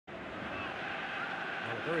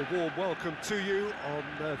A very warm welcome to you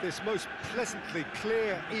on this most pleasantly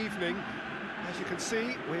clear evening. As you can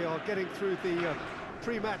see, we are getting through the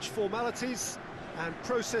pre-match formalities and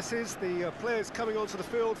processes, the players coming onto the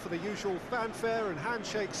field for the usual fanfare and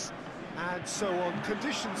handshakes and so on.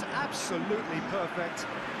 Conditions absolutely perfect.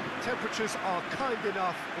 Temperatures are kind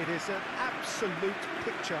enough. It is an absolute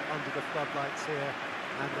picture under the floodlights here,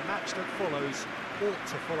 and the match that follows ought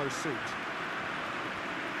to follow suit.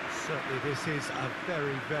 Certainly this is a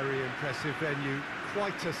very, very impressive venue.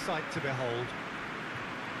 Quite a sight to behold.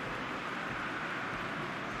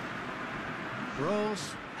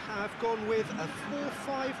 Reims have gone with a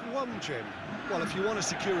 4-5-1, Jim. Well, if you want to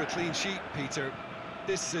secure a clean sheet, Peter,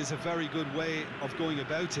 this is a very good way of going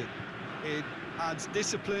about it. It adds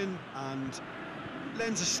discipline and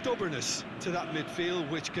lends a stubbornness to that midfield,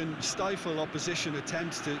 which can stifle opposition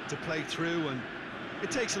attempts to play through, and it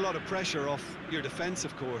takes a lot of pressure off your defence,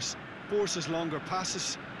 of course. Forces longer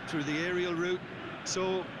passes through the aerial route.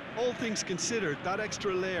 So, all things considered, that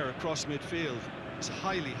extra layer across midfield is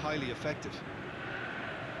highly, highly effective.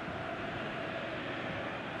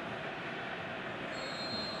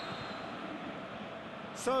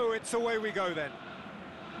 So it's away we go then.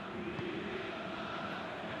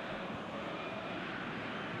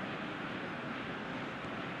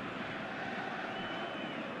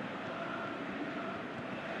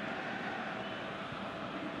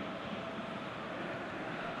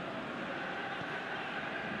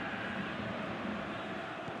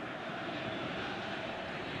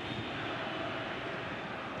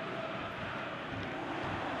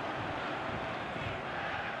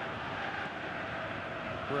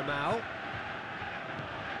 Ramau.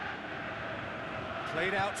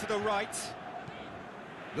 Played out to the right.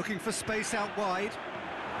 Looking for space out wide.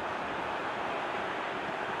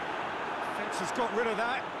 Defence has got rid of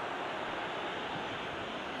that.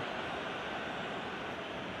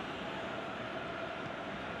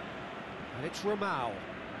 And it's Ramau.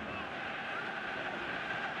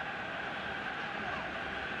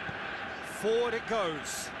 Forward it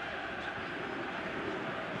goes.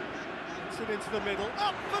 It into the middle,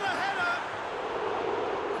 up for the header!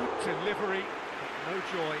 Good delivery, but no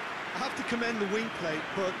joy. I have to commend the wing play,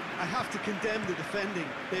 but I have to condemn the defending.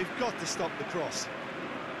 They've got to stop the cross.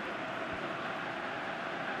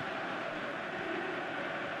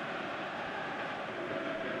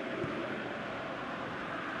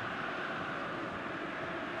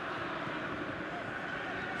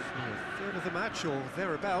 So a third of the match, or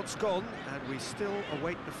thereabouts, gone, and we still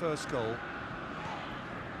await the first goal.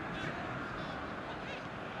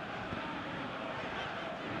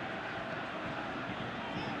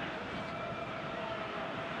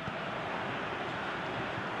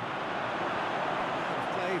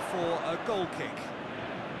 For a goal kick.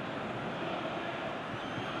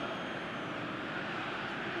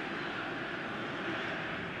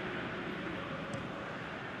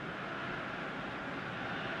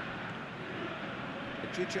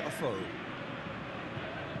 Afo.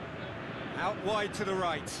 Out wide to the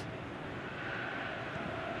right.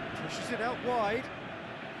 Pushes it out wide.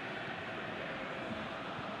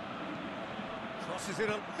 Crosses it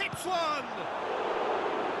up, hits one!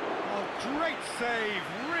 Oh, great save,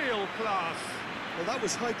 real class. Well, that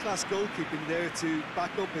was high-class goalkeeping there to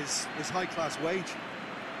back up his high-class wage.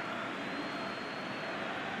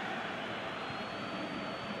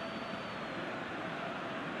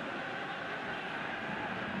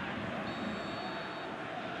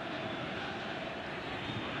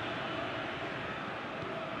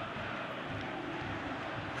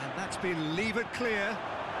 And that's been levered clear.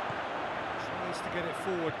 Tries to get it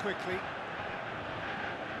forward quickly.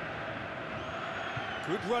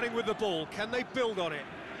 Good running with the ball. Can they build on it?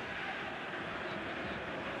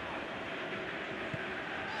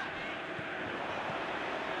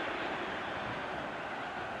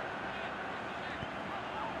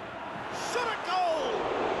 Shot at goal!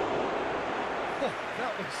 Oh,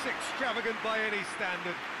 that was extravagant by any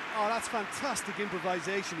standard. Oh, that's fantastic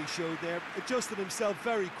improvisation he showed there. Adjusted himself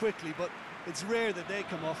very quickly, but it's rare that they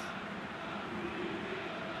come off.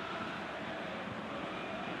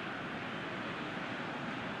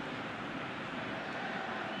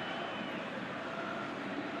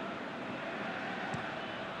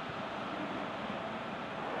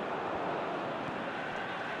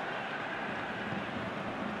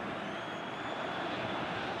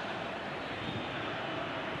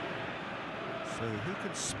 So who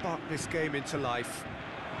can spark this game into life?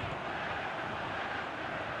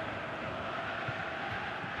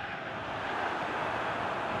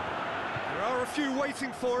 There are a few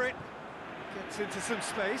waiting for it. Gets into some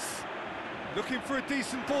space. Looking for a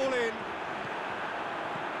decent ball in.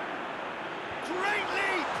 Great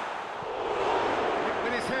leap! Hit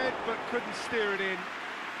with his head, but couldn't steer it in.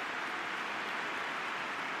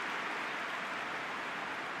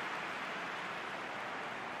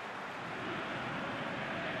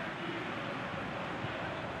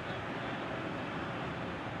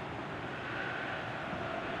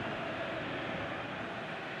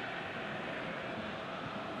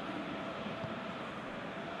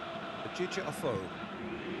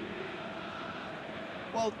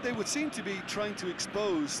 Well, they would seem to be trying to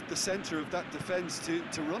expose the centre of that defence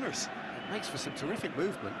to runners. It makes for some terrific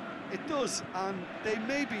movement. It does, and they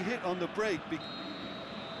may be hit on the break. We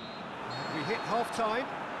hit half-time,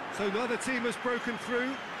 so neither team has broken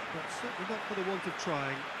through, but certainly not for the want of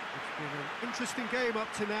trying. It's been an interesting game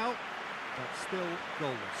up to now, but still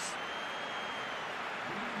goalless.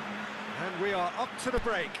 And we are up to the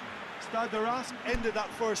break. Stade de Reims ended that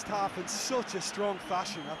first half in such a strong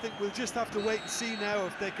fashion. I think we'll just have to wait and see now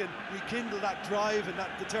if they can rekindle that drive and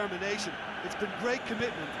that determination. It's been great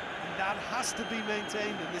commitment, and that has to be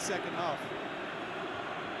maintained in the second half.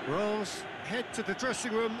 Reims head to the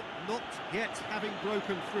dressing room, not yet having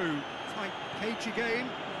broken through. Tight, cagey game.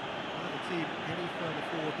 Neither team any further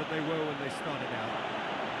forward than they were when they started out.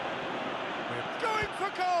 We're going for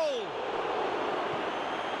goal!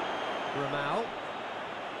 Ramau.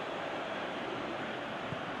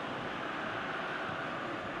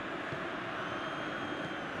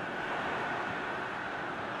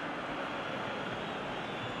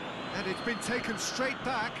 And it's been taken straight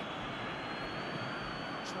back.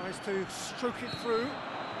 Tries to stroke it through.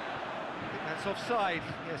 I think that's offside.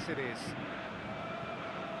 Yes, it is.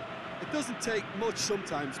 It doesn't take much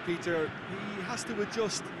sometimes, Peter. He has to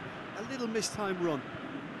adjust a little mistimed run.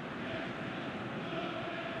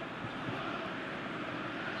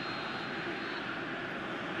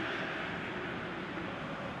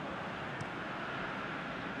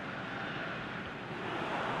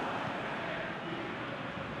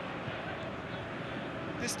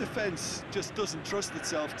 This defence just doesn't trust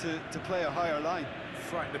itself to play a higher line.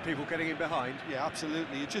 Frighten the people getting in behind. Yeah,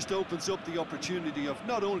 absolutely. It just opens up the opportunity of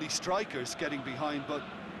not only strikers getting behind, but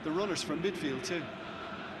the runners from midfield too.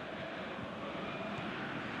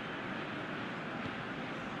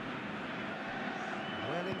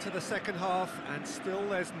 Well into the second half, and still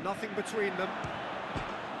there's nothing between them.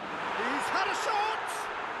 He's had a shot!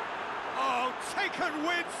 Oh, taken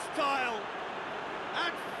with style!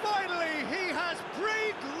 And finally, he has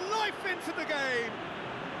breathed life into the game!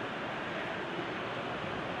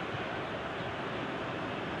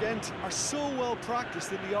 Gent are so well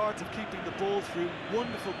practiced in the art of keeping the ball through,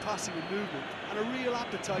 wonderful passing and movement, and a real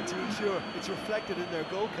appetite to ensure it's reflected in their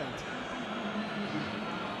goal count.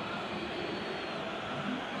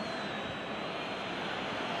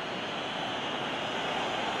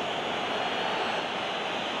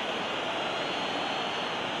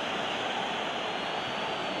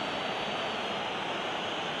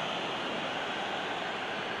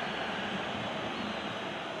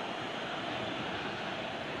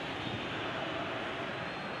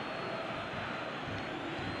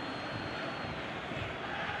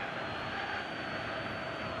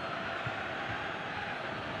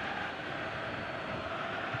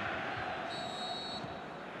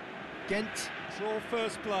 Gent draw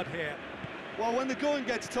first blood here. Well, when the going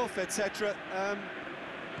gets tough, etc.,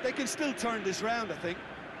 they can still turn this round, I think.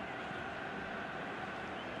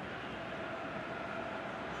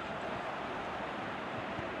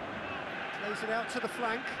 Plays it out to the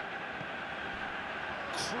flank.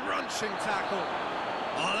 Crunching tackle.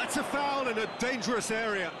 Oh, that's a foul in a dangerous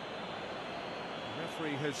area. The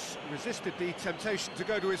referee has resisted the temptation to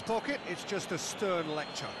go to his pocket. It's just a stern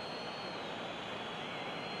lecture.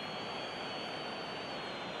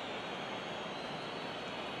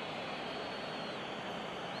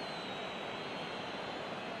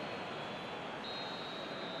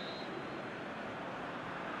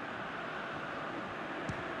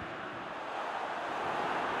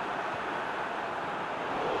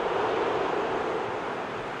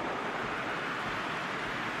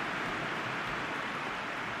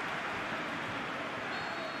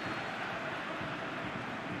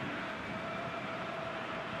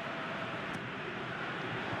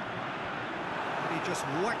 Just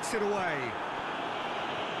whacks it away.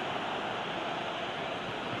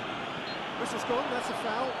 Whistle's gone, that's a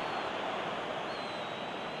foul.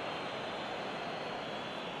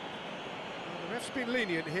 Well, the ref's been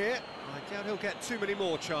lenient here. I doubt he'll get too many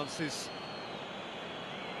more chances.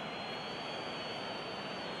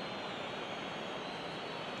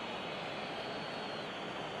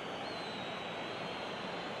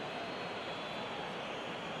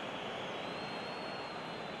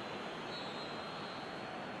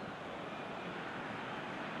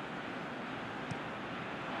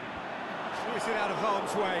 Is it out of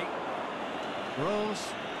harm's way? Reims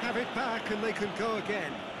have it back and they can go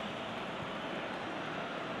again.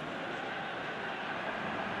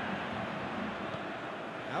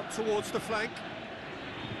 Out towards the flank.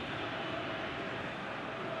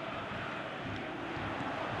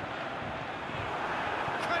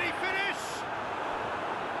 Can he finish?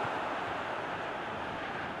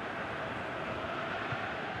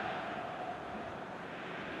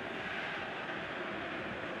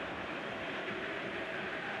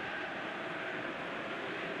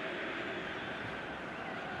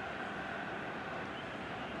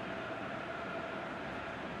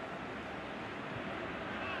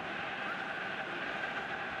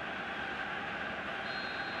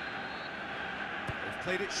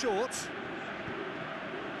 Played it short.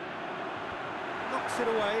 Knocks it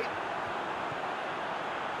away.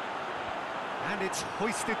 And it's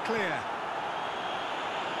hoisted clear.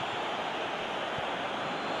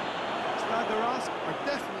 Stade de Reims are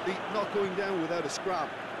definitely not going down without a scrap.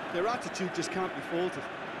 Their attitude just can't be faulted.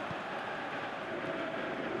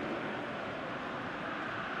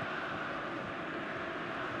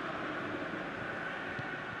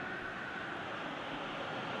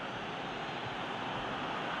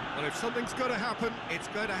 Well, if something's got to happen, it's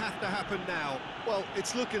going to happen now. Well,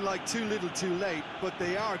 it's looking like too little too late, but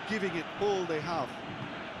they are giving it all they have.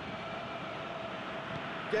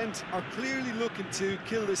 Gent are clearly looking to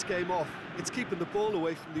kill this game off. It's keeping the ball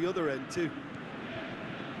away from the other end too.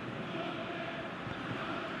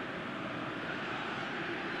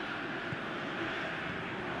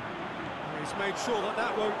 He's made sure that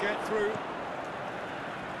that won't get through.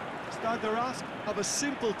 Stade de Reims have a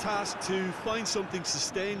simple task to find something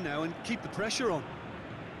sustained now and keep the pressure on.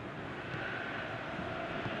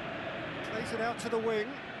 Plays it out to the wing.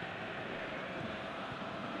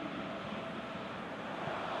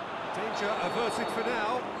 Danger averted for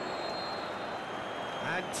now.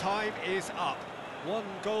 And time is up. One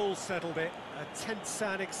goal settled it. A tense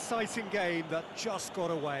and exciting game that just got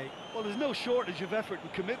away. Well, there's no shortage of effort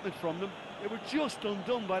and commitment from them. They were just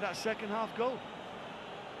undone by that second-half goal.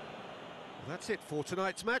 Well, that's it for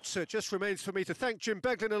tonight's match, so it just remains for me to thank Jim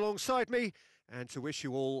Beglin alongside me and to wish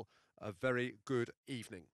you all a very good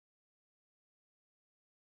evening.